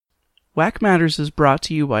Whack Matters is brought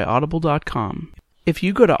to you by Audible.com. If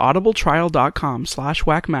you go to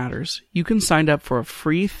audibletrial.com/whackmatters, you can sign up for a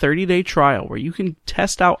free 30-day trial where you can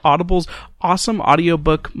test out Audible's awesome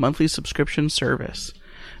audiobook monthly subscription service.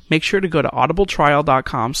 Make sure to go to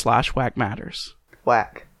audibletrial.com/whackmatters.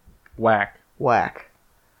 Whack. Whack. Whack.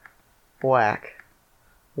 Whack.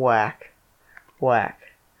 Whack. Whack.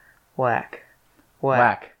 Whack.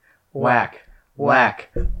 Whack. Whack. Whack.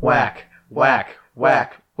 Whack. Whack.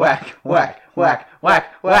 Whack. Whack. Whack. Whack. Whack.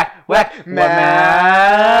 Whack. Whack. Matters.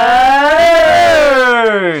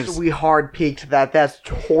 We hard peaked that. That's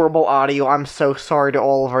horrible audio. I'm so sorry to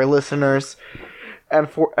all of our listeners. And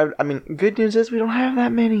good news is we don't have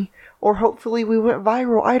that many. Or hopefully we went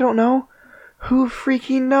viral. I don't know. Who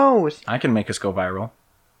freaking knows? I can make us go viral.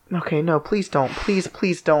 Okay, no, please don't.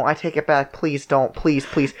 Please don't. I take it back. Please don't. Please.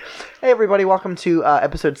 Hey, everybody. Welcome to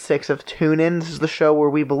episode 6 of Tune In. This is the show where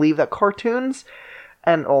we believe that cartoons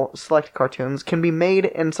and select cartoons can be made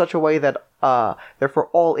in such a way that they're for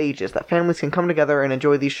all ages, that families can come together and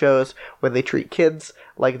enjoy these shows where they treat kids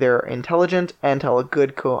like they're intelligent and tell a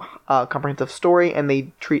good comprehensive story, and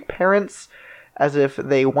they treat parents as if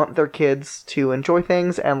they want their kids to enjoy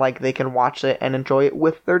things and like they can watch it and enjoy it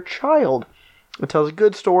with their child. It tells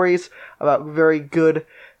good stories about very good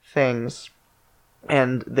things,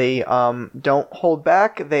 and they don't hold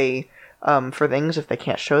back. They for things, if they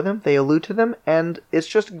can't show them, they allude to them, and it's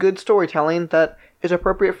just good storytelling that is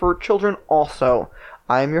appropriate for children also.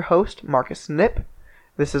 I am your host, Marcus Nip.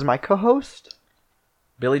 This is my co-host,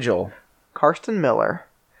 Billy Joel. Karsten Miller.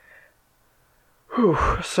 Whew.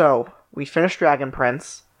 So, we finished Dragon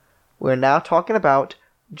Prince. We're now talking about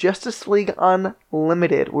Justice League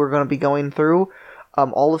Unlimited. We're going to be going through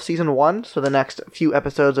all of Season 1, so the next few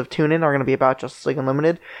episodes of Tune In are going to be about Justice League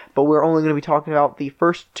Unlimited, but we're only going to be talking about the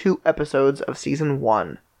first 2 episodes of Season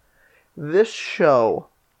 1. This show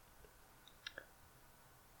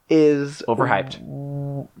is overhyped.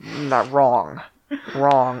 Not wrong.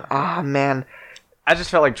 Wrong. Ah, man. I just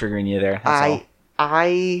felt like triggering you there. That's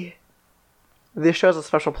all. This show has a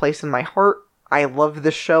special place in my heart. I love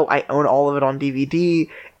this show. I own all of it on DVD.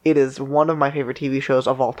 It is one of my favorite TV shows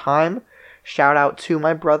of all time. Shout out to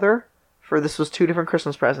my brother, for this was 2 different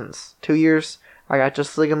Christmas presents. 2 years, I got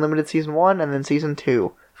Justice League Unlimited Season 1 and then Season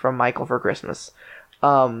 2 from Michael for Christmas.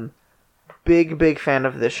 Big fan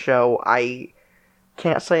of this show. I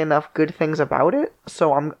can't say enough good things about it,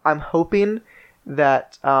 so I'm hoping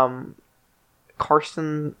that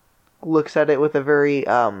Karsten looks at it with a very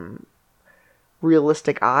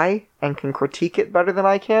realistic eye and can critique it better than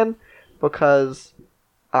I can, because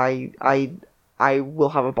I will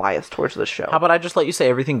have a bias towards this show. How about I just let you say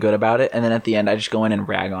everything good about it, and then at the end I just go in and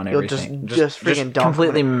rag on everything. You'll just freaking dump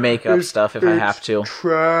completely make up stuff if I have to.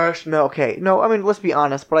 Trash. No, okay. No, I mean, let's be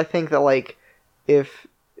honest, but I think that, like, if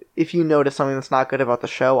you notice something that's not good about the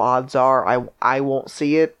show, odds are I won't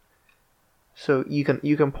see it. So you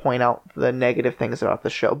can point out the negative things about the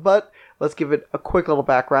show. But let's give it a quick little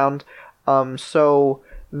background. So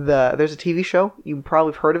there's a TV show, you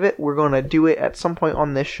probably have heard of it. We're going to do it at some point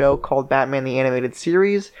on this show, called Batman the Animated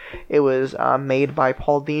Series. It was made by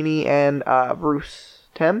Paul Dini and Bruce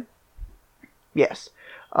Timm. Yes.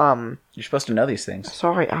 You're supposed to know these things.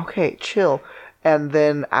 Sorry, okay, chill. And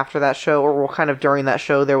then after that show, or kind of during that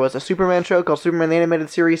show, there was a Superman show called Superman the Animated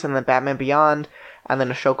Series, and then Batman Beyond, and then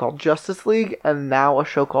a show called Justice League, and now a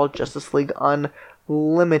show called Justice League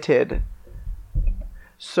Unlimited.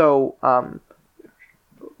 So,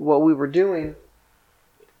 what we were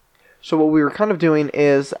kind of doing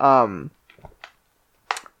is,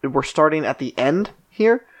 we're starting at the end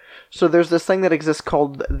here. So there's this thing that exists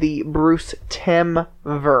called the Bruce Timm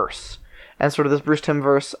verse. And sort of this Bruce Timm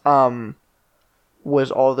verse,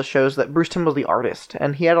 was all the shows that Bruce Timm was the artist.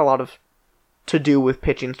 And he had a lot of to do with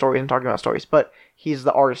pitching stories and talking about stories. But he's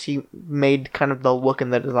the artist. He made kind of the look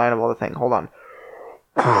and the design of all the thing. Hold on.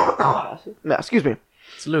 No, excuse me.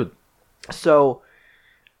 Salute. So,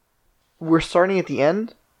 we're starting at the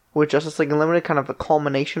end with Justice League Unlimited, kind of the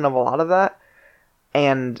culmination of a lot of that.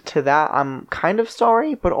 And to that, I'm kind of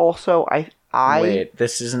sorry, but also Wait,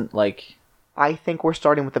 this isn't like... I think we're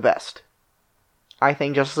starting with the best. I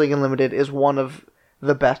think Justice League Unlimited is one of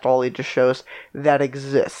the best all-ages shows that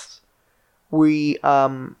exists. We,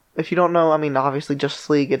 if you don't know, I mean, obviously Justice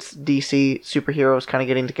League, it's DC superheroes kind of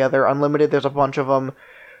getting together. Unlimited, there's a bunch of them.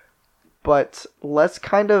 But let's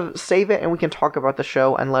kind of save it and we can talk about the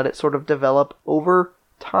show and let it sort of develop over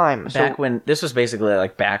time. This was basically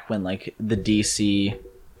like back when like the DC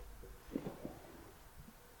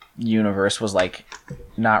universe was like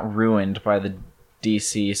not ruined by the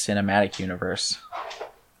DC cinematic universe.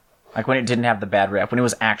 Like when it didn't have the bad rap, when it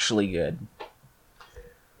was actually good.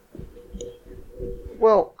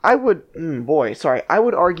 Well, I would... I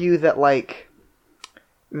would argue that, like,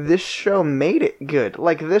 this show made it good.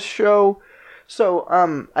 Like, this show...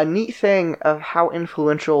 So, a neat thing of how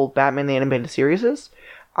influential Batman the Animated Series is,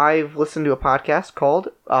 I've listened to a podcast called,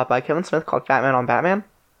 by Kevin Smith, called Fat Man on Batman,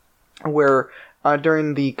 where,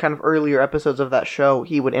 during the kind of earlier episodes of that show,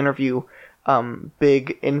 he would interview,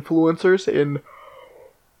 big influencers in...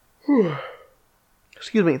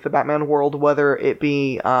 the Batman world, whether it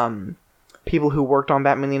be, people who worked on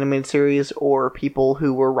Batman the Animated Series, or people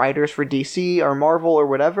who were writers for DC, or Marvel, or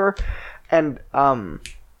whatever, and,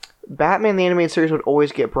 Batman the Animated Series would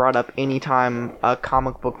always get brought up anytime a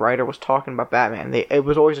comic book writer was talking about Batman. It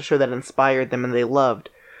was always a show that inspired them and they loved.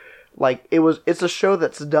 Like, it's a show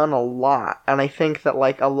that's done a lot, and I think that,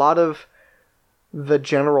 like, a lot of the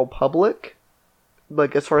general public,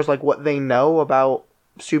 like, as far as, like, what they know about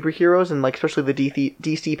superheroes, and, like, especially the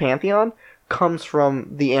DC Pantheon, comes from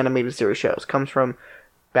the animated series shows. Comes from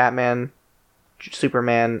Batman,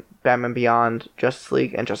 Superman, Batman Beyond, Justice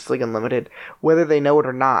League, and Justice League Unlimited, whether they know it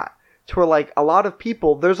or not. To where, like, a lot of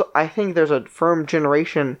people, I think there's a firm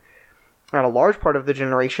generation, and a large part of the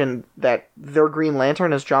generation, that their Green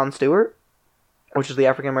Lantern is John Stewart, which is the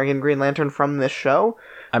African-American Green Lantern from this show.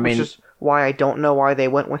 I mean... Which is why I don't know why they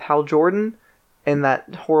went with Hal Jordan in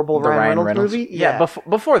that horrible Ryan Reynolds movie. Yeah,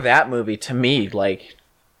 before that movie, to me, like,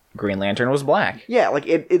 Green Lantern was black. Yeah, like,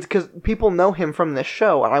 it's because people know him from this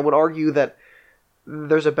show, and I would argue that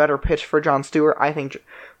there's a better pitch for John Stewart. I think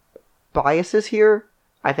biases here.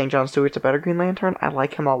 I think John Stewart's a better Green Lantern. I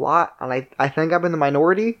like him a lot, and I think I'm in the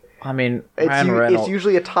minority. I mean, it's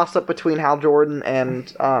usually a toss-up between Hal Jordan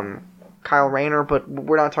and Kyle Rayner, but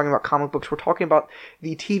we're not talking about comic books. We're talking about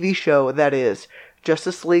the TV show that is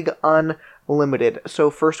Justice League Unlimited.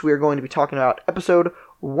 So first we are going to be talking about episode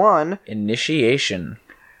 1. Initiation.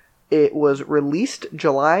 It was released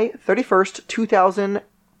July 31st,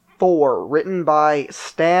 2004. Written by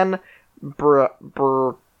Stan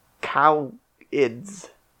Berkowitz.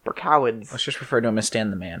 Let's just refer to him as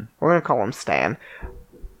Stan the Man. We're going to call him Stan.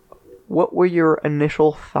 What were your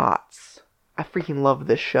initial thoughts? I freaking love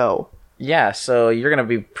this show. Yeah, so you're going to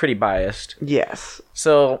be pretty biased. Yes.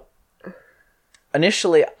 So,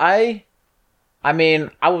 initially, I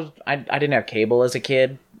didn't have cable as a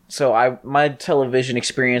kid, so my television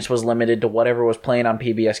experience was limited to whatever was playing on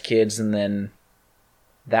PBS Kids, and then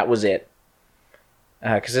that was it.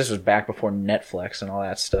 Because this was back before Netflix and all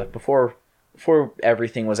that stuff, before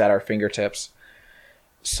everything was at our fingertips.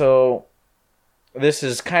 So this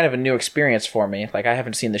is kind of a new experience for me. Like, I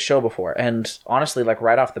haven't seen the show before, and honestly, like,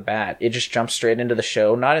 right off the bat, it just jumps straight into the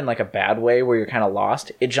show. Not in like a bad way where you're kind of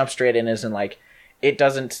lost. It jumps straight in as in, like, it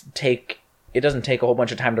doesn't take a whole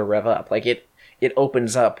bunch of time to rev up. Like, it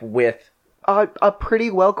opens up with a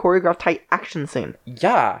pretty well choreographed tight action scene.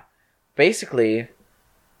 Yeah, basically,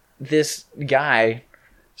 this guy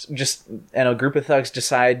and a group of thugs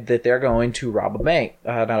decide that they're going to rob a bank,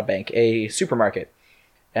 a supermarket.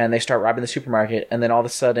 And they start robbing the supermarket, and then all of a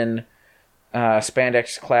sudden,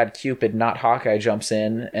 spandex-clad Cupid, not Hawkeye, jumps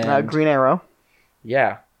in. And Green Arrow.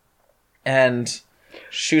 Yeah. And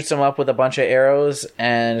shoots him up with a bunch of arrows,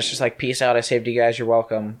 and it's just like, peace out, I saved you guys, you're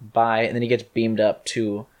welcome, bye. And then he gets beamed up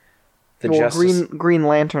to the Justice... Green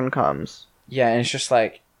Lantern comes. Yeah, and it's just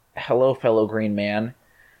like, hello, fellow Green Man.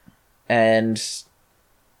 And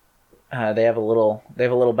they have a little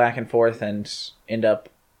back and forth, and end up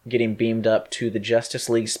getting beamed up to the Justice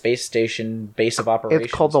League space station base of operations.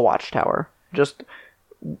 It's called the Watchtower.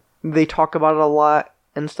 They talk about it a lot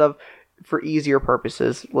and stuff for easier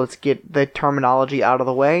purposes. Let's get the terminology out of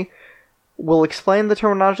the way. We'll explain the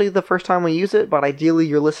terminology the first time we use it, but ideally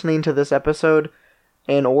you're listening to this episode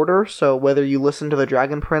in order, so whether you listen to the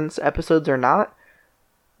Dragon Prince episodes or not,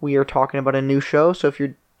 we are talking about a new show, so if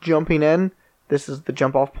you're jumping in, this is the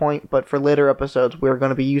jump-off point, but for later episodes, we're going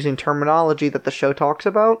to be using terminology that the show talks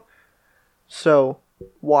about. So,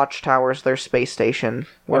 Watchtower's their space station,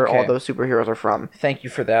 where all those superheroes are from. Thank you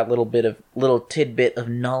for that little tidbit of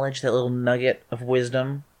knowledge, that little nugget of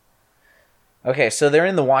wisdom. Okay, so they're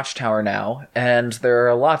in the Watchtower now, and there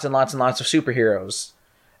are lots and lots and lots of superheroes.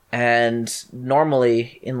 And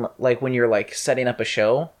normally, when you're like setting up a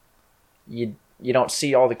show, you don't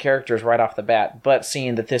see all the characters right off the bat, but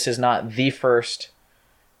seeing that this is not the first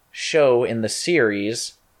show in the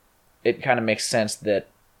series, it kind of makes sense that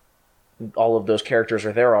all of those characters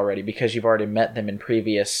are there already, because you've already met them in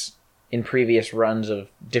previous runs of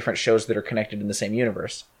different shows that are connected in the same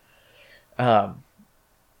universe.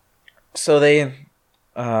 So they're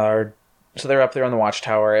up there on the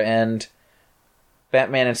Watchtower, and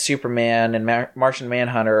Batman and Superman and Martian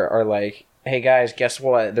Manhunter are like, hey guys, guess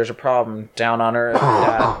what? There's a problem down on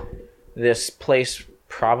Earth. This place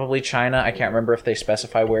probably China. I can't remember if they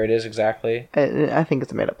specify where it is exactly. I think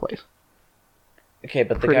it's a made-up place. Okay,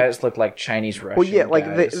 but the Pretty- guys look like Chinese Russian. Well, yeah, like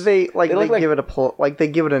guys. they look give it they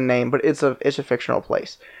give it a name, but it's a fictional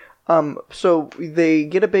place. So they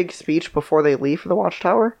get a big speech before they leave for the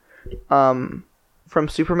Watchtower, from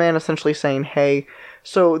Superman, essentially saying, "Hey,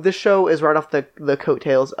 so this show is right off the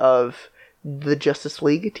coattails of the Justice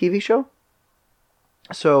League TV show.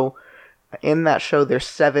 So in that show, there's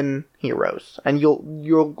 7 heroes, and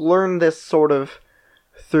you'll learn this sort of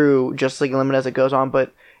through Justice League Unlimited as it goes on,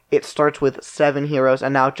 but." It starts with 7 heroes,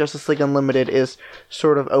 and now Justice League Unlimited is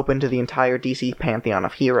sort of open to the entire DC pantheon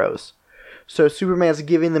of heroes. So Superman's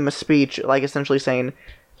giving them a speech, like essentially saying,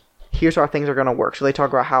 here's how things are going to work. So they talk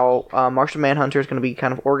about how Martian Manhunter is going to be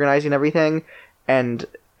kind of organizing everything, and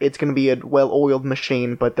it's going to be a well-oiled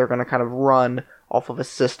machine, but they're going to kind of run off of a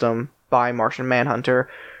system by Martian Manhunter.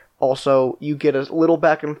 Also, you get a little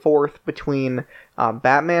back and forth between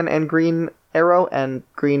Batman and Green Arrow, and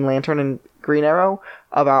Green Lantern and Green Arrow,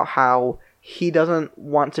 about how he doesn't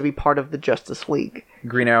want to be part of the Justice League.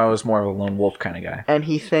 Green Arrow is more of a lone wolf kind of guy. And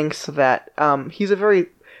he thinks that he's a very...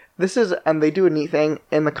 and they do a neat thing.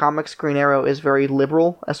 In the comics, Green Arrow is very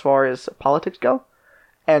liberal as far as politics go.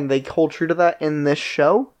 And they hold true to that in this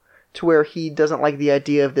show, to where he doesn't like the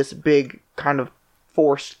idea of this big kind of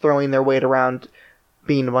force throwing their weight around,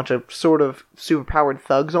 being a bunch of sort of superpowered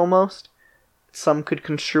thugs almost. Some could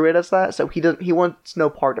construe it as that, so he wants no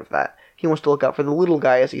part of that. He wants to look out for the little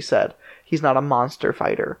guy, as he said. He's not a monster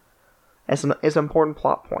fighter. It's an important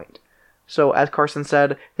plot point. So, as Carson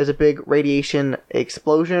said, there's a big radiation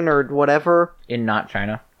explosion or whatever. In not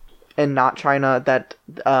China. In not China, that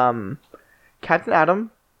Captain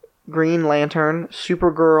Atom, Green Lantern,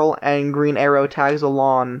 Supergirl, and Green Arrow tags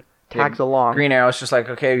along. Green Arrow's just like,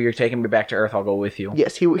 okay, you're taking me back to Earth, I'll go with you.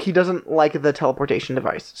 Yes, he doesn't like the teleportation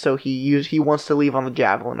device, so he wants to leave on the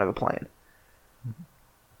Javelin of the plane.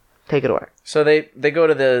 Take it away. So they go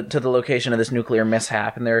to the location of this nuclear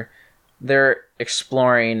mishap, and they're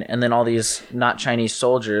exploring, and then all these not Chinese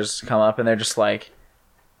soldiers come up, and they're just like,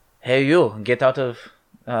 "Hey, you, get out of."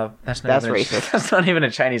 That's racist. That's not even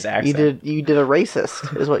a Chinese accent. You did a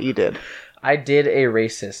racist, is what you did. I did a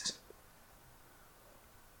racist.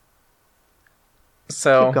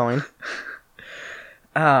 So Keep going.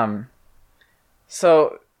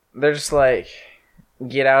 So they're just like,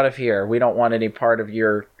 "Get out of here. We don't want any part of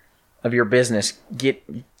your business.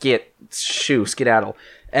 Skedaddle."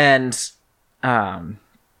 And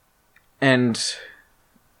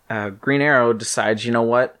Green Arrow decides, you know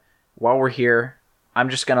what? While we're here, I'm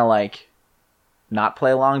just gonna like not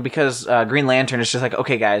play along, because Green Lantern is just like,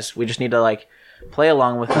 okay, guys, we just need to like play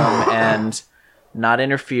along with them and not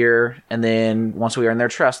interfere. And then once we earn their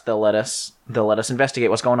trust, they'll let us investigate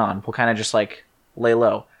what's going on. We'll kind of just like lay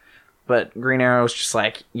low. But Green Arrow's just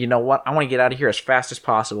like, you know what? I want to get out of here as fast as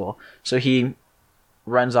possible. So he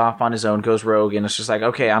runs off on his own, goes rogue, and it's just like,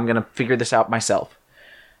 okay, I'm going to figure this out myself.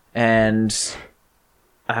 And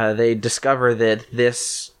they discover that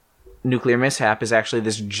this nuclear mishap is actually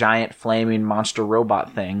this giant flaming monster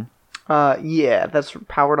robot thing. Yeah, that's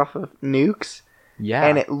powered off of nukes. Yeah.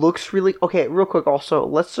 And it looks really... Okay, real quick also,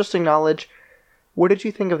 let's just acknowledge, what did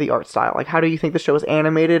you think of the art style? Like, how do you think the show is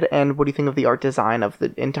animated, and what do you think of the art design of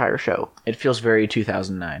the entire show? It feels very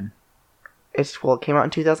 2009. It came out in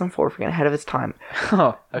 2004, for getting ahead of its time.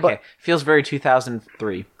 Oh, okay. But, feels very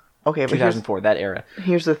 2003. Okay, but 2004, that era.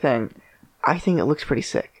 Here's the thing. I think it looks pretty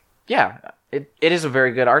sick. Yeah, it is a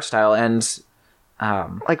very good art style, and...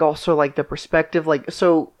 like, also, like, the perspective, like,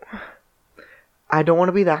 so... I don't want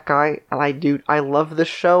to be that guy, and I love this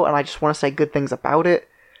show, and I just want to say good things about it.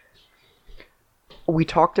 We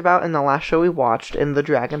talked about in the last show we watched, in The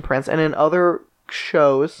Dragon Prince, and in other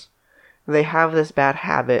shows, they have this bad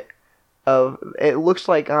habit of, it looks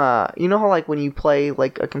like, you know how, like, when you play,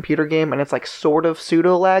 like, a computer game, and it's, like, sort of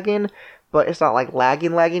pseudo-lagging, but it's not, like,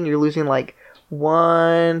 lagging, you're losing, like,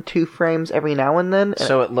 1-2 frames every now and then.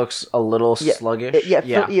 So it looks a little sluggish?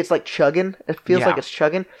 It's, like, chugging. It feels like it's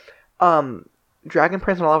chugging. Dragon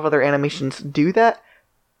Prince and a lot of other animations do that.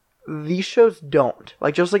 These shows don't.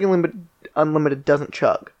 Like, Justice League Unlimited doesn't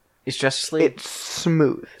chug. Is Justice League... It's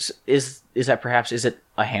smooth. Is that perhaps... Is it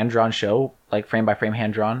a hand-drawn show? Like, frame-by-frame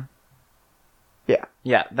hand-drawn? Yeah.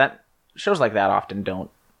 Yeah, that... Shows like that often don't.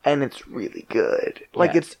 And it's really good.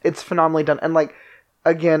 Like, Yeah. it's phenomenally done. And, like,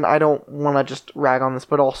 again, I don't want to just rag on this,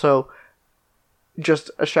 but also, just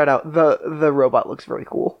a shout-out, the robot looks very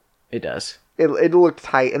cool. It does. It looked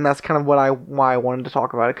tight, and that's kind of why I wanted to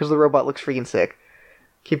talk about it, because the robot looks freaking sick.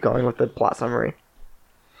 Keep going with the plot summary.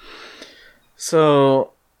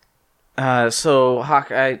 So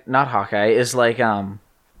Hawkeye, not Hawkeye, is like,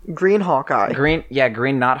 Green Hawkeye.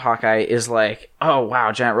 Green not Hawkeye is like, oh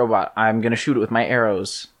wow, giant robot. I'm gonna shoot it with my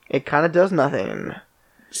arrows. It kind of does nothing.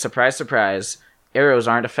 Surprise, surprise. Arrows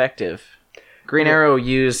aren't effective. Green Arrow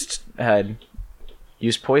used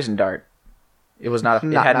poison dart. It was not.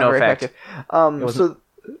 It had no very effect. Effective.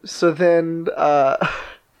 So then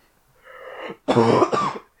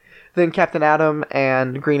then Captain Atom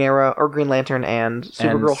and Green Arrow or Green Lantern and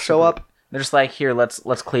Supergirl show up. They're just like, here, let's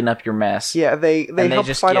clean up your mess. Yeah, they help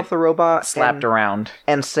just fight get off the robot, slapped around,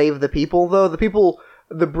 and save the people. Though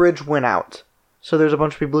the bridge went out, so there's a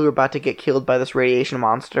bunch of people who are about to get killed by this radiation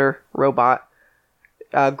monster robot.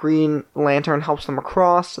 Green Lantern helps them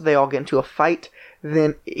across. They all get into a fight.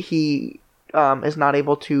 Then he is not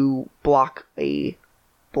able to block a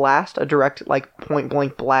blast, a direct, like,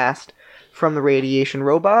 point-blank blast from the radiation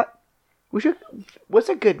robot. What's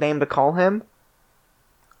a good name to call him?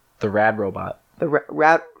 the Rad Robot. The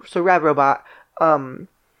Rad Robot.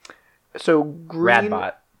 So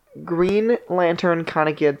Radbot. Green Lantern kind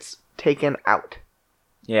of gets taken out.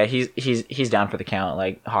 Yeah, he's down for the count,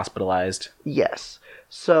 like hospitalized. Yes.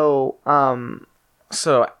 So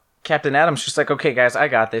Captain Atom's just like, okay, guys, I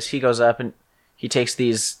got this. He goes up and he takes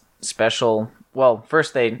these special. Well,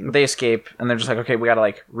 first they escape and they're just like, okay, we gotta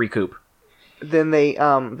like recoup. Then they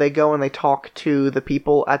go and they talk to the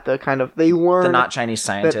people at the kind of they learn the not Chinese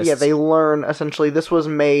scientists. They learn essentially this was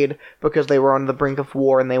made because they were on the brink of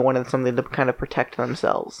war and they wanted something to kind of protect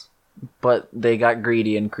themselves. But they got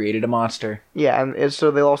greedy and created a monster. Yeah, and so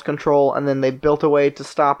they lost control, and then they built a way to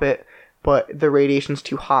stop it, but the radiation's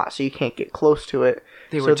too hot, so you can't get close to it.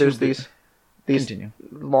 So there's these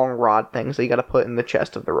long rod things that you got to put in the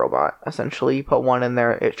chest of the robot. Essentially, you put one in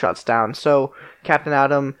there, it shuts down. So Captain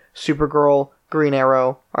Atom, Supergirl, Green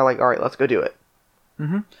Arrow are like, all right, let's go do it.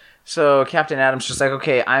 Mm-hmm. So Captain Atom's just like,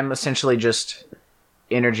 okay, I'm essentially just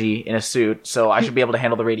energy in a suit, so I should be able to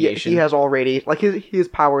handle the radiation. He has all his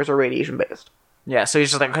powers are radiation based. Yeah, so he's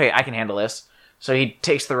just like, okay, I can handle this. So he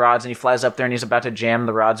takes the rods and he flies up there and he's about to jam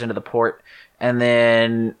the rods into the port, and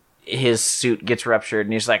then his suit gets ruptured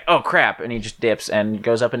and he's like, oh crap, and he just dips and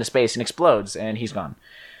goes up into space and explodes, and he's gone.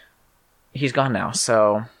 He's gone now.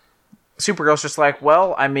 So Supergirl's just like,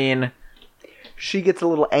 well, I mean, she gets a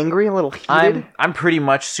little angry, a little heated. I'm pretty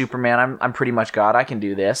much Superman. I'm pretty much God. I can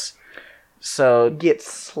do this. So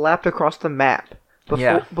gets slapped across the map.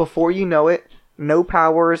 Before you know it, no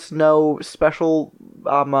powers, no special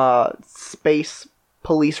space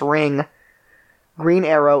police ring. Green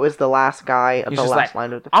Arrow is the last guy at the last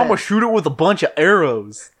line of defense. I'm gonna shoot it with a bunch of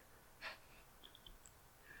arrows.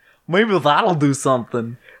 Maybe that'll do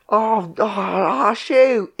something. Oh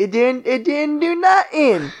shoot! It didn't do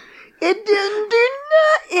nothing. It didn't do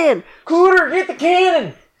nothing. Cooter, get the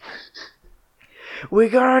cannon. We're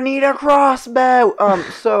gonna need a crossbow.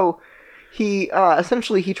 So he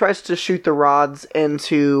essentially he tries to shoot the rods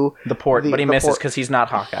into the port, but he misses because he's not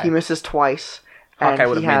Hawkeye. He misses twice. Hawkeye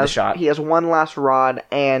would have made the shot. He has one last rod,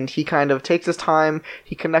 and he kind of takes his time.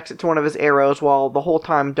 He connects it to one of his arrows while the whole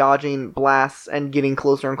time dodging blasts and getting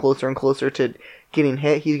closer and closer and closer to getting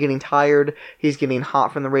hit. He's getting tired. He's getting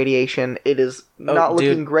hot from the radiation. It is not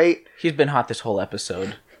looking great. He's been hot this whole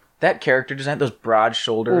episode. That character doesn't have those broad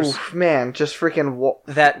shoulders. Oof, man, just freaking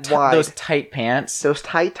wide. Those tight pants. Those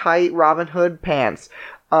tight Robin Hood pants.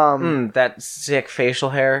 That sick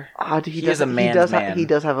facial hair. He is a man's man. He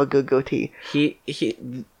does have a good goatee.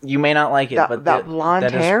 You may not like it, but that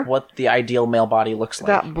blonde hair? That is what the ideal male body looks like.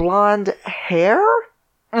 That blonde hair?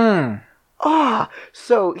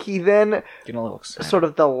 So he then, getting a little excited. Sort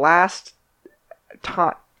of the last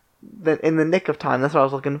time, in the nick of time, that's what I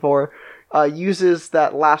was looking for, uses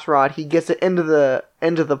that last rod. He gets it into the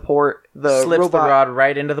port. Slips the rod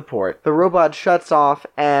right into the port. The robot shuts off,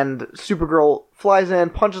 and Supergirl flies in,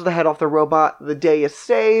 punches the head off the robot. The day is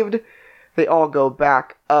saved. They all go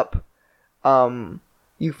back up.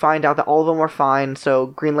 You find out that all of them are fine, so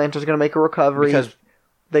Green Lantern's going to make a recovery. Because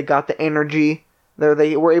they got the energy.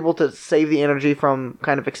 They were able to save the energy from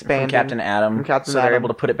kind of expanding. From Captain Atom. They're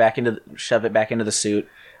able to shove it back into the suit.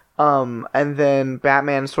 And then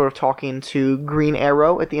Batman sort of talking to Green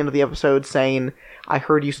Arrow at the end of the episode saying, I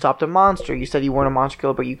heard you stopped a monster. You said you weren't a monster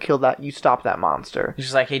killer, but you stopped that monster. He's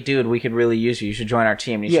just like, hey dude, we could really use you. You should join our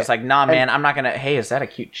team. And he's just like, nah man, I'm not gonna, hey, is that a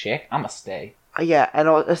cute chick? I'm gonna stay. Yeah, and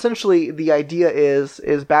essentially the idea is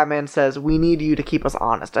Batman says, we need you to keep us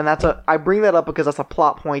honest. And I bring that up because that's a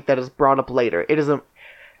plot point that is brought up later. It is an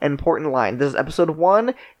important line. This is episode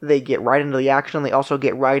 1. They get right into the action. They also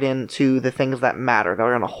get right into the things that matter. They're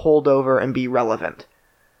going to hold over and be relevant.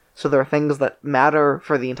 So there are things that matter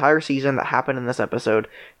for the entire season that happen in this episode.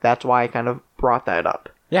 That's why I kind of brought that up.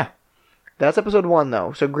 Yeah. That's episode 1,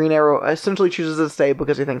 though. So Green Arrow essentially chooses to stay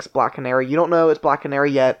because he thinks Black Canary. You don't know it's Black Canary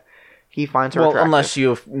yet. He finds her attractive. Unless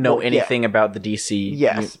you know anything about the DC.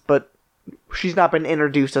 Yes, but she's not been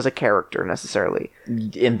introduced as a character, necessarily.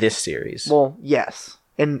 In this series. Well, yes.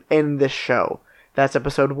 In this show. That's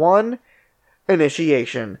episode 1,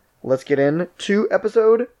 Initiation. Let's get into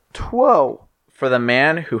episode 12. For the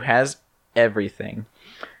man who has everything.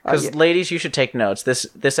 Because, ladies, you should take notes.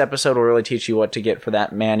 This episode will really teach you what to get for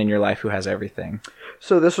that man in your life who has everything.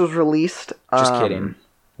 So this was released... Just kidding.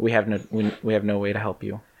 We have no way to help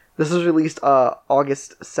you. This was released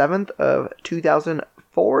August 7th of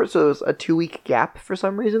 2004, so it was a 2-week gap for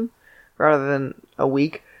some reason, rather than a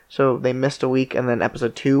week. So they missed a week, and then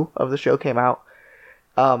episode 2 of the show came out.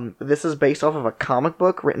 This is based off of a comic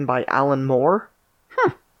book written by Alan Moore.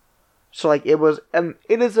 So, like, it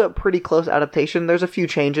is a pretty close adaptation. There's a few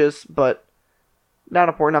changes, but not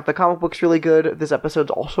important enough. The comic book's really good. This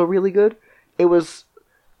episode's also really good. It was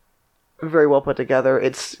very well put together.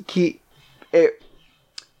 It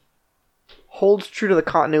holds true to the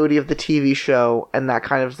continuity of the TV show, and that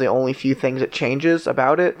kind of is the only few things it changes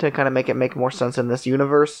about it to kind of make it make more sense in this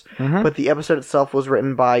universe. Mm-hmm. But the episode itself was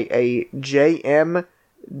written by a J.M.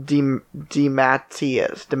 DeMatteis.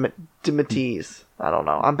 I don't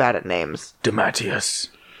know. I'm bad at names. DeMatteis.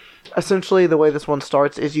 Essentially, the way this one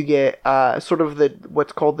starts is you get sort of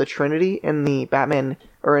what's called the Trinity in the Batman,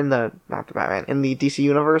 or in the DC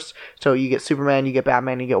universe. So you get Superman, you get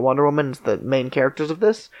Batman, you get Wonder Woman. It's the main characters of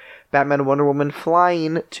this. Batman and Wonder Woman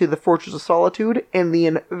flying to the Fortress of Solitude in the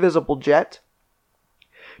Invisible Jet.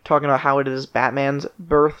 Talking about how it is Batman's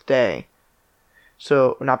birthday.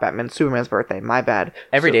 So, not Superman's birthday. My bad.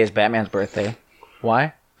 Every day is Batman's birthday.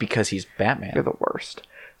 Why? Because he's Batman. You're the worst.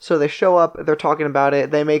 So they show up, they're talking about it,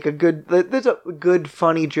 there's a good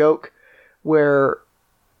funny joke where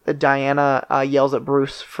Diana yells at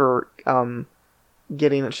Bruce for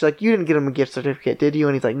she's like, you didn't get him a gift certificate, did you?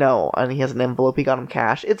 And he's like, no, and he has an envelope, he got him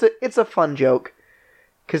cash. It's a fun joke,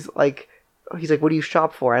 because, like, he's like, what do you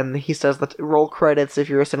shop for? And he says, let's roll credits if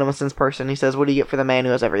you're a CinemaSins person. He says, what do you get for the man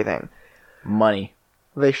who has everything? Money.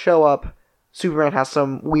 They show up, Superman has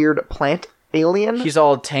some weird plant alien. He's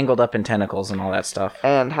all tangled up in tentacles and all that stuff.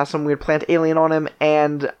 And has some weird plant alien on him,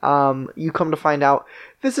 and you come to find out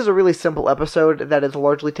this is a really simple episode that is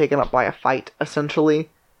largely taken up by a fight, essentially.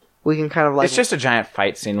 We can kind of like... It's just a giant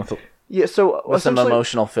fight scene with some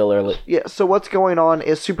emotional filler. Yeah, so what's going on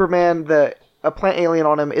is Superman, a plant alien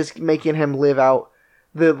on him, is making him live out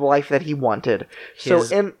the life that he wanted.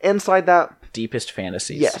 His inside that... deepest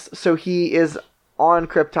fantasies. Yes, so he is on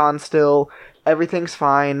Krypton still. Everything's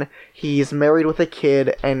fine. He's married with a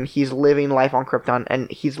kid, and he's living life on Krypton, and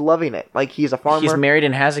he's loving it. Like, he's a farmer. He's married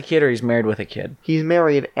and has a kid, or he's married with a kid? He's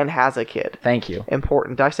married and has a kid. Thank you.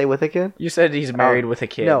 Important. Did I say with a kid? You said he's married with a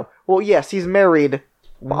kid. No. Well, yes, he's married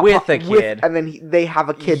with a kid. And then they have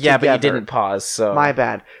a kid together. Yeah, but you didn't pause, so... My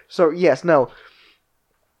bad. So, yes, no.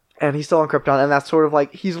 And he's still on Krypton, and that's sort of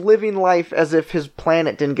like, he's living life as if his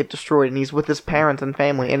planet didn't get destroyed, and he's with his parents and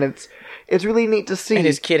family, and it's really neat to see. And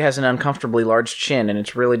his kid has an uncomfortably large chin, and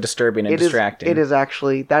it's really disturbing and distracting. It is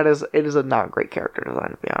actually, it is a not great character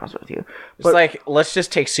design, to be honest with you. It's like, let's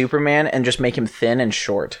just take Superman and just make him thin and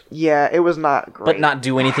short. Yeah, it was not great. But not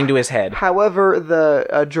do anything to his head. However,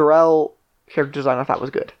 the Jor-El character design I thought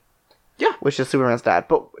was good. Yeah. Which is Superman's dad.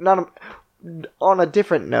 But on a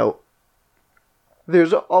different note,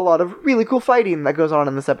 there's a lot of really cool fighting that goes on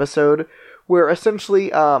in this episode, where essentially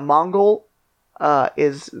Mongol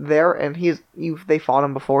is there, and they fought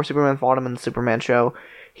him before. Superman fought him in the Superman show.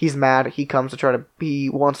 He's mad. He comes to he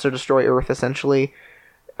wants to destroy Earth, essentially.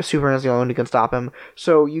 Superman's the only one who can stop him.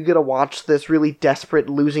 So you get to watch this really desperate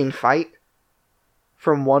losing fight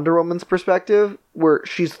from Wonder Woman's perspective, where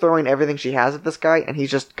she's throwing everything she has at this guy, and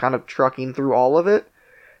he's just kind of trucking through all of it.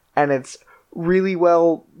 And it's really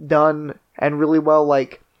well done, and really well,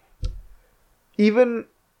 like, even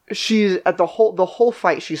she's at the whole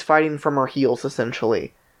fight, she's fighting from her heels,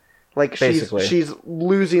 essentially. Like, she's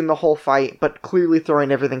losing the whole fight, but clearly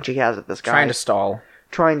throwing everything she has at this guy.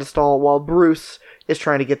 Trying to stall, while Bruce is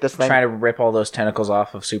trying to get this thing. Trying to rip all those tentacles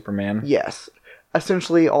off of Superman. Yes.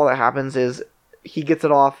 Essentially, all that happens is he gets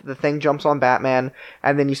it off, the thing jumps on Batman,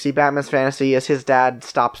 and then you see Batman's fantasy as his dad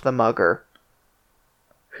stops the mugger.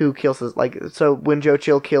 Who kills his, so when Joe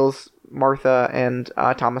Chill kills Martha and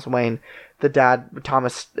Thomas Wayne, the dad,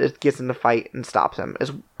 Thomas, gets in the fight and stops him,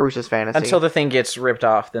 is Bruce's fantasy. Until the thing gets ripped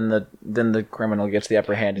off, then the criminal gets the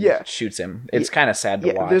upper hand and shoots him. It's kind of sad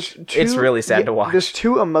to watch. It's really sad to watch. There's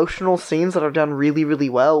two emotional scenes that are done really, really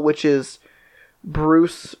well, which is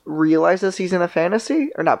Bruce realizes he's in a fantasy,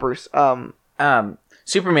 or not Bruce,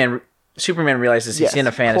 Superman Superman realizes he's Yes, in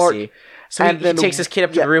a fantasy. Clark- So and he then- takes his kid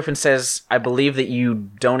up to yeah. the roof and says, "I believe that you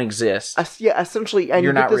don't exist." Yeah, essentially, and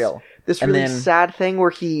You're you get not this, real. This And really then- sad thing where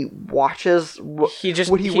he watches what He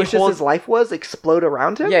he wishes holds- his life was explode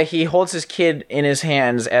around him. Yeah, he holds his kid in his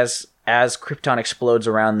hands as Krypton explodes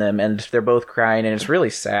around them, and they're both crying, and it's really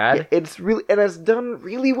sad. It's really, and it's done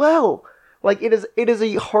really well. Like it is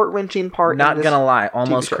a heart wrenching part. Not in this gonna lie,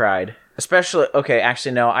 almost show. cried. Especially, okay,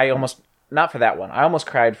 actually no, I almost not for that one. I almost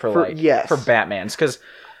cried for yes. for Batman's because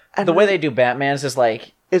And the way they do Batman's is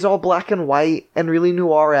like It's all black and white and really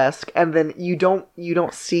noir-esque, and then you don't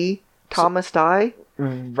see Thomas die.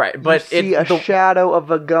 right, but You see a shadow of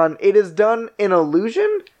a gun. It is done in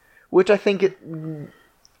illusion, which I think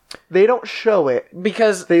they don't show it.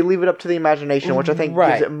 because They leave it up to the imagination, which I think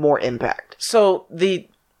Right. gives it more impact. so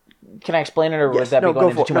can I explain it or would Yes, that no, be going go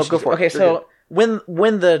into for it. too No, much? go for it. Okay, You're so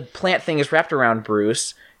when the plant thing is wrapped around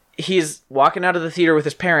Bruce, he's walking out of the theater with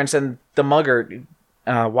his parents, and the mugger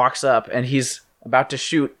walks up, and he's about to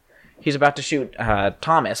shoot. He's about to shoot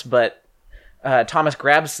Thomas, but Thomas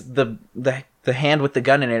grabs the hand with the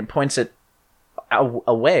gun in it and points it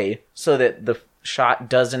away so that the shot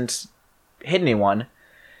doesn't hit anyone.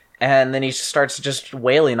 And then he starts just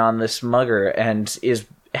wailing on this mugger and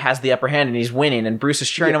has the upper hand, and he's winning, and Bruce is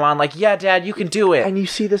cheering him on like, "Yeah, Dad, you can do it." And you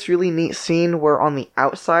see this really neat scene where on the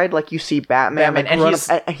outside, like you see Batman, like, and run he's-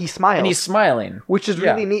 up, and he smiles. And he's smiling. Which is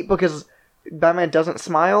really neat because Batman doesn't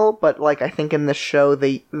smile, but like I think in this show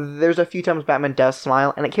there's a few times Batman does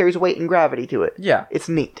smile and it carries weight and gravity to it. Yeah. It's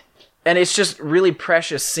neat. And it's just really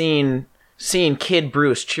precious seeing kid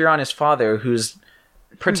Bruce cheer on his father who's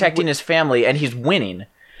protecting his family, and he's winning.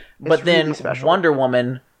 But then really special. Wonder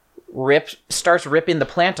Woman starts ripping the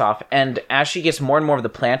plant off, and as she gets more and more of the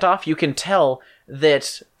plant off, you can tell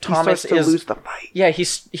that Thomas he starts to is lose the fight. Yeah, he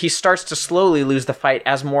starts to slowly lose the fight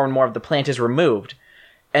as more and more of the plant is removed.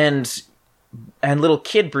 And little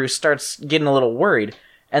kid Bruce starts getting a little worried.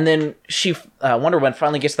 And then Wonder Woman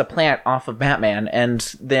finally gets the plant off of Batman, and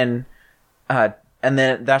then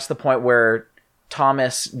that's the point where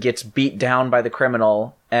Thomas gets beat down by the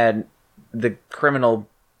criminal, and the criminal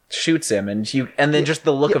shoots him, and then just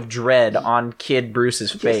the look of dread on kid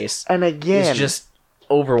Bruce's face And again, is just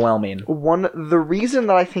overwhelming. the reason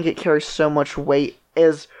that I think it carries so much weight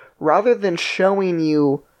is rather than showing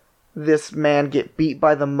you this man get beat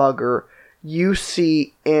by the mugger, you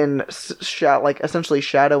see in essentially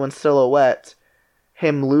shadow and silhouette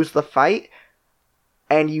him lose the fight,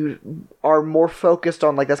 and you are more focused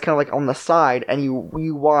on that's kind of like on the side, and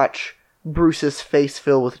you watch Bruce's face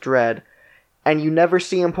fill with dread, and you never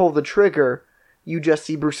see him pull the trigger. You just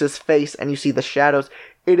see Bruce's face, and you see the shadows.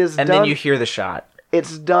 Then you hear the shot.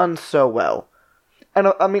 It's done so well.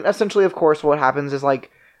 And I mean, essentially, of course, what happens is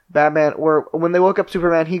Batman, when they woke up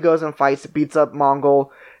Superman, he goes and fights, beats up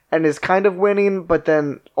Mongol, and is kind of winning, but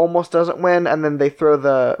then almost doesn't win, and then they throw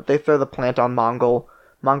the plant on Mongol.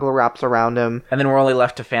 Mongol wraps around him. And then we're only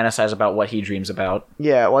left to fantasize about what he dreams about.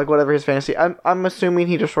 Yeah, whatever his fantasy. I'm assuming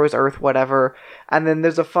he destroys Earth, whatever. And then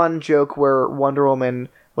there's a fun joke where Wonder Woman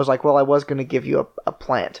was like, "Well, I was going to give you a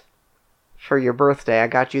plant for your birthday. I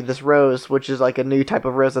got you this rose, which is like a new type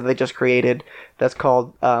of rose that they just created that's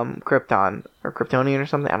called Krypton or Kryptonian or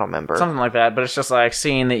something. I don't remember. Something like that, but it's just like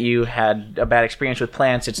seeing that you had a bad experience with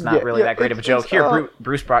plants. It's not really that great of a joke. Here,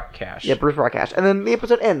 Bruce brought cash. Yeah, Bruce brought cash. And then the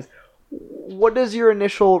episode ends. What is your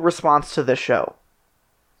initial response to this show?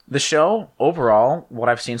 The show, overall, what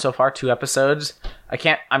I've seen so far, 2 episodes.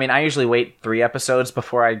 I usually wait 3 episodes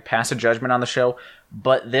before I pass a judgment on the show,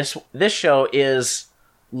 but this show is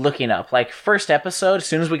looking up. First episode, as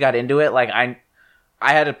soon as we got into it, I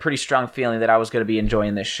had a pretty strong feeling that I was going to be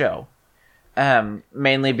enjoying this show.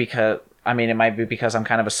 Mainly because, it might be because I'm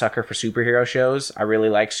kind of a sucker for superhero shows. I really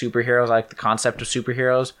like superheroes. I like the concept of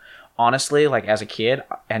superheroes. Honestly, as a kid,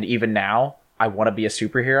 and even now, I want to be a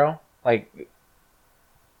superhero.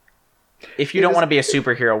 If you don't want to be a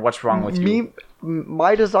superhero, what's wrong with you?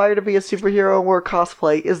 My desire to be a superhero or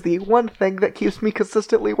cosplay is the one thing that keeps me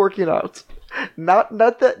consistently working out. Not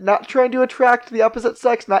trying to attract the opposite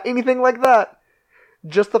sex, not anything like that.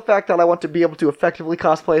 Just the fact that I want to be able to effectively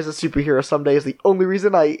cosplay as a superhero someday is the only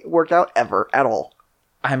reason I work out ever, at all.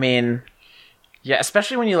 Yeah,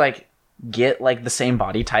 especially when you, get, the same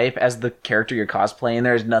body type as the character you're cosplaying,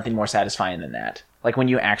 there's nothing more satisfying than that. When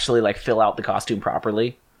you actually, fill out the costume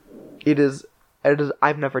properly. It is.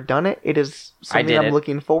 I've never done it. It is something I'm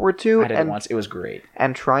looking forward to. I did it once. It was great.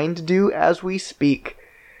 And trying to do as we speak.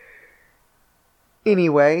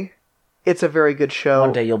 Anyway, it's a very good show.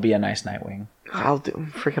 One day you'll be a nice Nightwing. I'm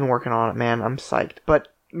freaking working on it, man. I'm psyched. But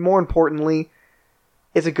more importantly,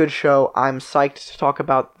 it's a good show. I'm psyched to talk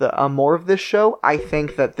about more of this show. I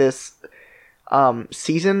think that this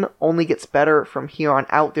season only gets better from here on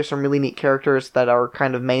out. There's some really neat characters that are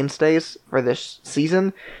kind of mainstays for this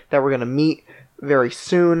season that we're going to meet very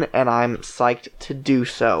soon, and I'm psyched to do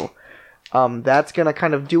so. That's going to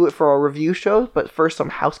kind of do it for our review show, but first some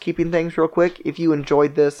housekeeping things real quick. If you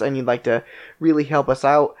enjoyed this and you'd like to really help us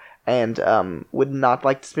out and would not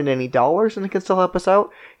like to spend any dollars and it can still help us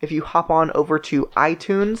out, if you hop on over to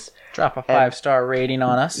iTunes, drop a 5-star rating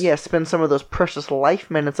on us. Yeah, spend some of those precious life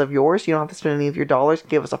minutes of yours. You don't have to spend any of your dollars.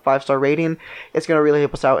 Give us a 5-star rating. It's going to really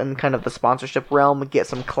help us out in kind of the sponsorship realm, get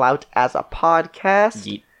some clout as a podcast.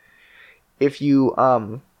 Yeet. If you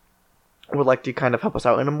would like to kind of help us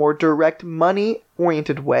out in a more direct,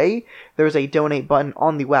 money-oriented way, there's a donate button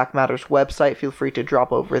on the Whack Matters website. Feel free to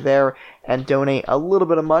drop over there and donate a little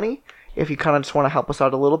bit of money if you kind of just want to help us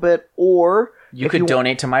out a little bit. Or you could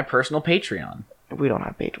donate to my personal Patreon. We don't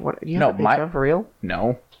have Patreon. What? You have a Patreon for real?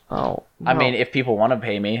 No. Oh. I mean, if people want to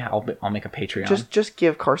pay me, I'll make a Patreon. Just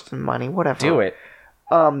give Karsten money, whatever. Do it.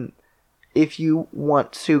 If you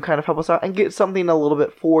want to kind of help us out and get something a little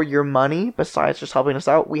bit for your money besides just helping us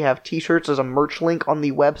out, we have t-shirts. There's a merch link on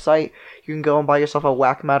the website. You can go and buy yourself a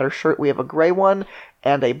Whack Matter shirt. We have a gray one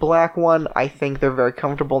and a black one. I think they're very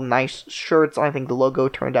comfortable, nice shirts. I think the logo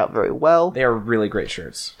turned out very well. They are really great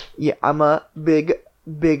shirts. Yeah, I'm a big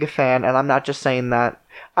fan, and I'm not just saying that.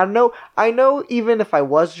 I know even if I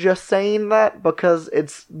was just saying that because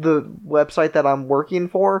it's the website that I'm working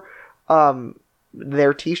for,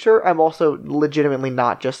 their t-shirt, I'm also legitimately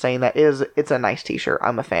not just saying that. It's a nice t-shirt.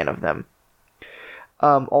 I'm a fan of them.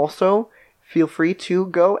 Also, feel free to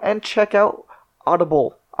go and check out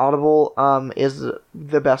Audible. Audible is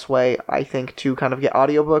the best way, I think, to kind of get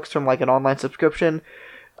audiobooks from like an online subscription.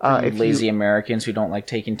 If lazy Americans who don't like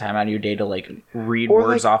taking time out of your day to like read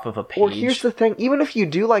words off of a page. Or here's the thing, even if you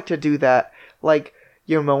do like to do that, like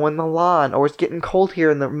you're mowing the lawn, or it's getting cold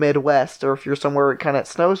here in the Midwest, or if you're somewhere where it kind of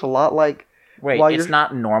snows a lot, like... Wait, it's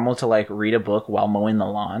not normal to like read a book while mowing the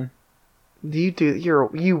lawn?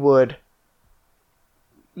 You would.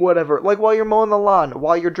 Whatever. Like while you're mowing the lawn,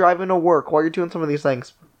 while you're driving to work, while you're doing some of these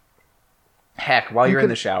things. Heck, while you're in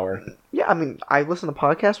the shower. Yeah, I mean, I listen to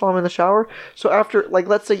podcasts while I'm in the shower. So after, like,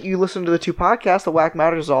 let's say you listen to the 2 podcasts the Whack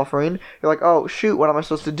Matters is offering. You're like, oh, shoot, what am I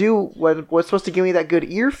supposed to do? What's supposed to give me that good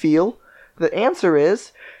ear feel? The answer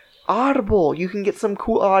is Audible. You can get some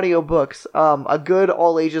cool audiobooks. A good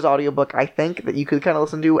all-ages audiobook, I think, that you could kind of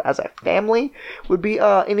listen to as a family would be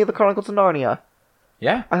any of the Chronicles of Narnia.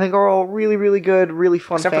 Yeah. I think are all really, really good, really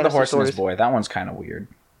fun Except fantasy for The Horse stories. and His Boy. That one's kind of weird.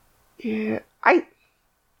 Yeah,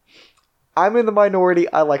 I'm in the minority.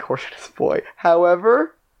 I like Horse and His Boy.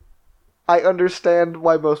 However, I understand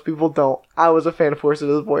why most people don't. I was a fan of Horse and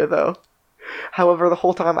His Boy, though. However, the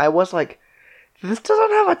whole time I was like, this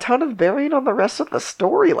doesn't have a ton of bearing on the rest of the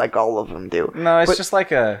story like all of them do. No, it's just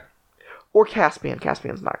like a... Or Caspian.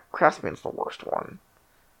 Caspian's the worst one.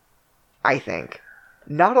 I think.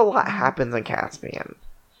 Not a lot happens in Caspian.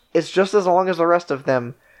 It's just as long as the rest of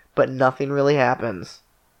them, but nothing really happens.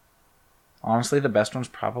 Honestly, the best one's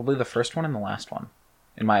probably the first one and the last one,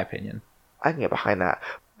 in my opinion. I can get behind that.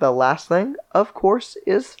 The last thing, of course,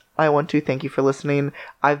 is I want to thank you for listening.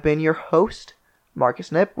 I've been your host,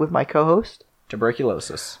 Marcus Nip, with my co-host,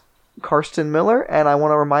 Tuberculosis, Karsten Miller, and I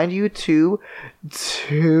want to remind you to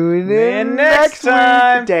tune in next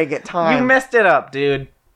time. Week. Dang it, time. You messed it up, dude.